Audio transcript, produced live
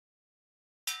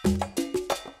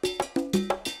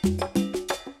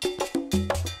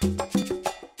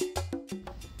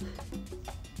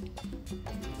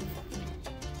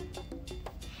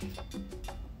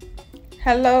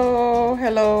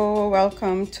Hello,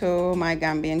 welcome to my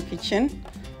Gambian kitchen.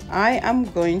 I am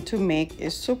going to make a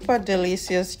super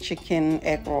delicious chicken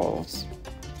egg rolls.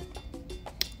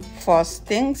 First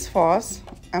things first,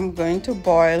 I'm going to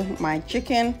boil my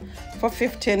chicken for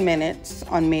 15 minutes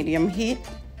on medium heat.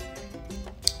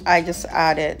 I just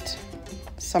added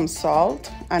some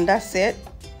salt and that's it.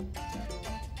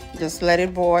 Just let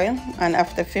it boil, and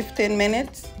after 15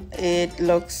 minutes it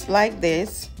looks like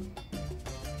this.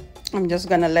 I'm just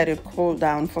gonna let it cool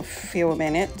down for a few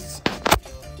minutes.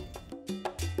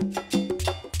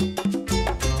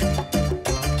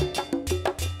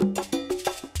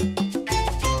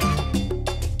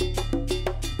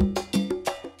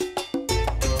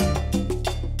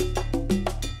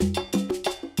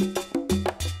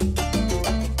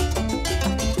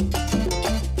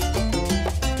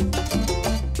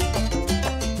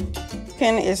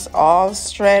 Chicken is all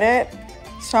shredded.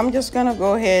 So I'm just gonna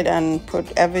go ahead and put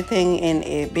everything in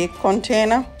a big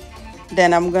container.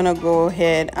 Then I'm gonna go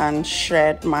ahead and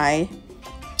shred my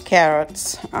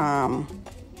carrots. I'm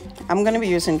gonna be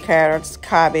using carrots,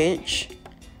 cabbage,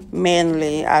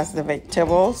 mainly as the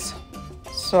vegetables.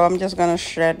 So I'm just gonna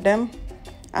shred them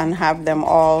and have them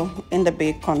all in the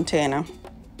big container.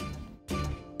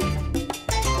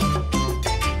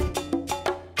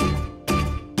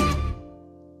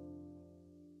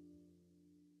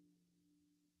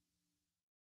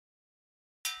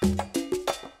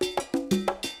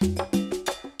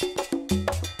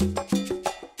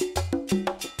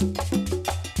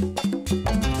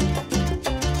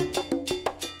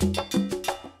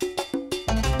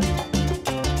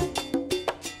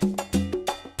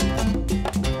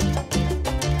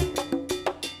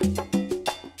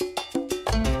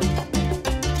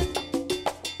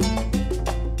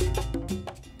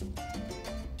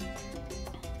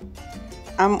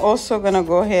 I'm also gonna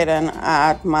go ahead and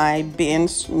add my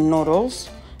beans noodles.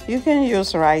 You can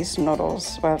use rice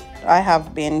noodles, but I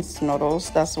have beans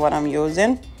noodles, that's what I'm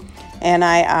using. And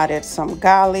I added some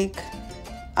garlic,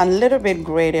 a little bit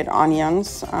grated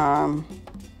onions, and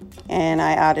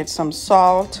I added some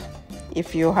salt.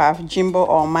 If you have Jimbo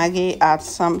or Maggi, add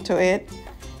some to it.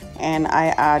 And I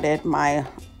added my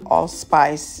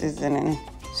allspice seasoning.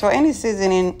 So any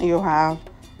seasoning you have,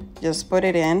 just put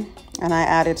it in. And I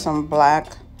added some black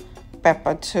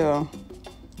pepper too.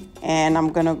 And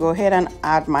I'm gonna go ahead and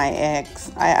add my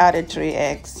eggs. I added 3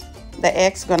 eggs. The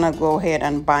eggs gonna go ahead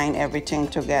and bind everything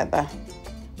together.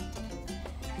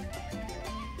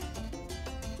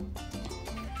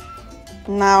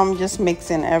 Now I'm just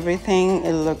mixing everything.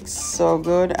 It looks so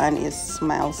good and it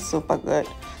smells super good.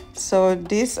 So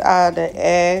these are the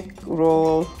egg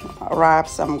roll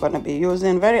wraps I'm gonna be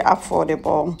using. Very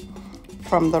affordable,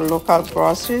 from the local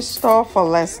grocery store for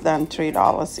less than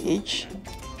 $3 each.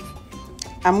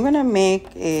 I'm gonna make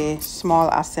a small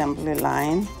assembly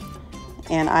line,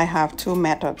 and I have 2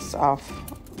 methods of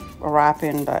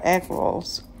wrapping the egg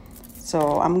rolls.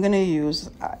 So I'm gonna use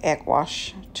egg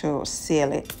wash to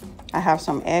seal it. I have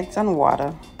some eggs and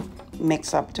water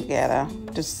mixed up together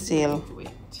to seal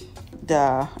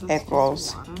the egg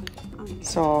rolls.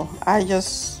 So I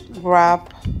just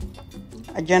wrap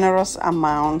a generous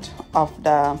amount of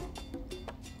the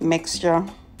mixture,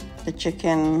 the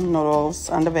chicken noodles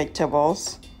and the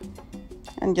vegetables,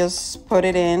 and just put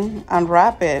it in and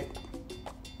wrap it.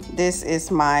 This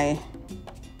is my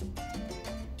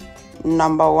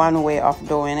 #1 way of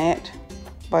doing it,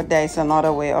 but there is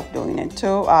another way of doing it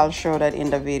too. I'll show that in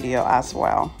the video as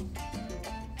well.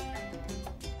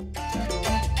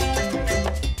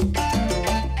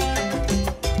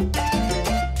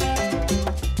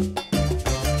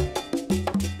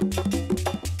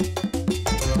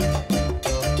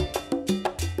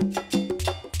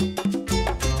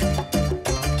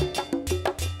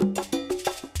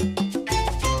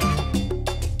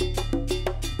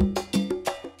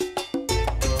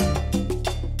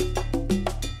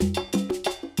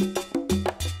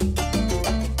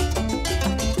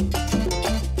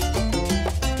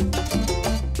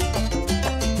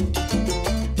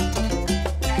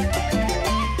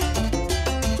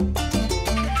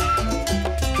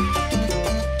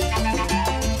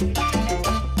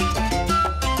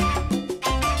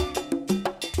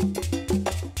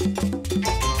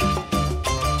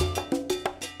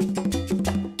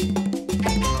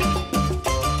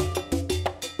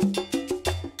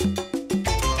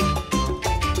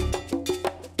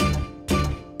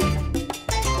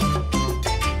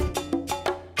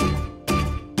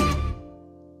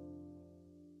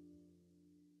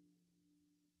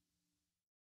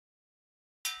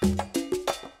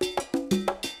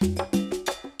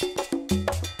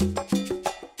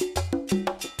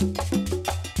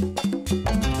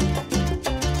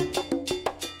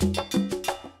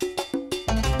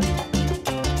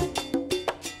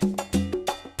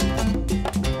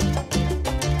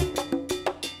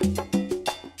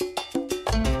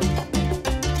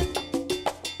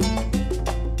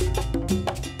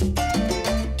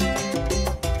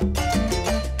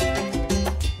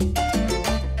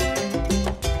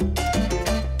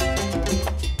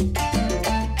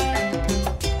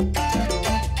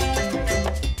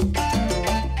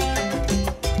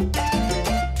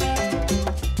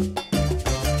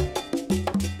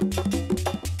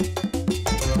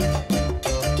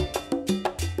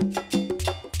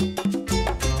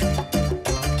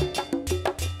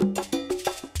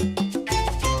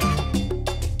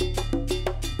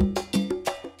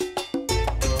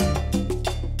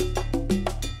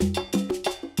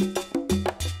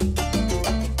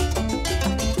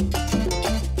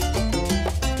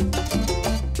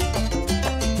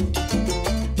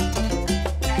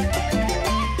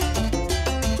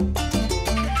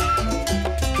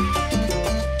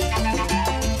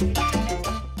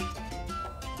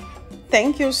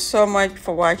 Thank you so much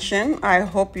for watching. I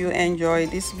hope you enjoy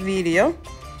this video,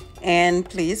 and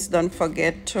please don't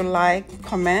forget to like,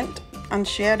 comment, and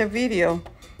share the video.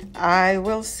 I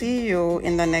will see you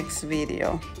in the next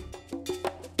video.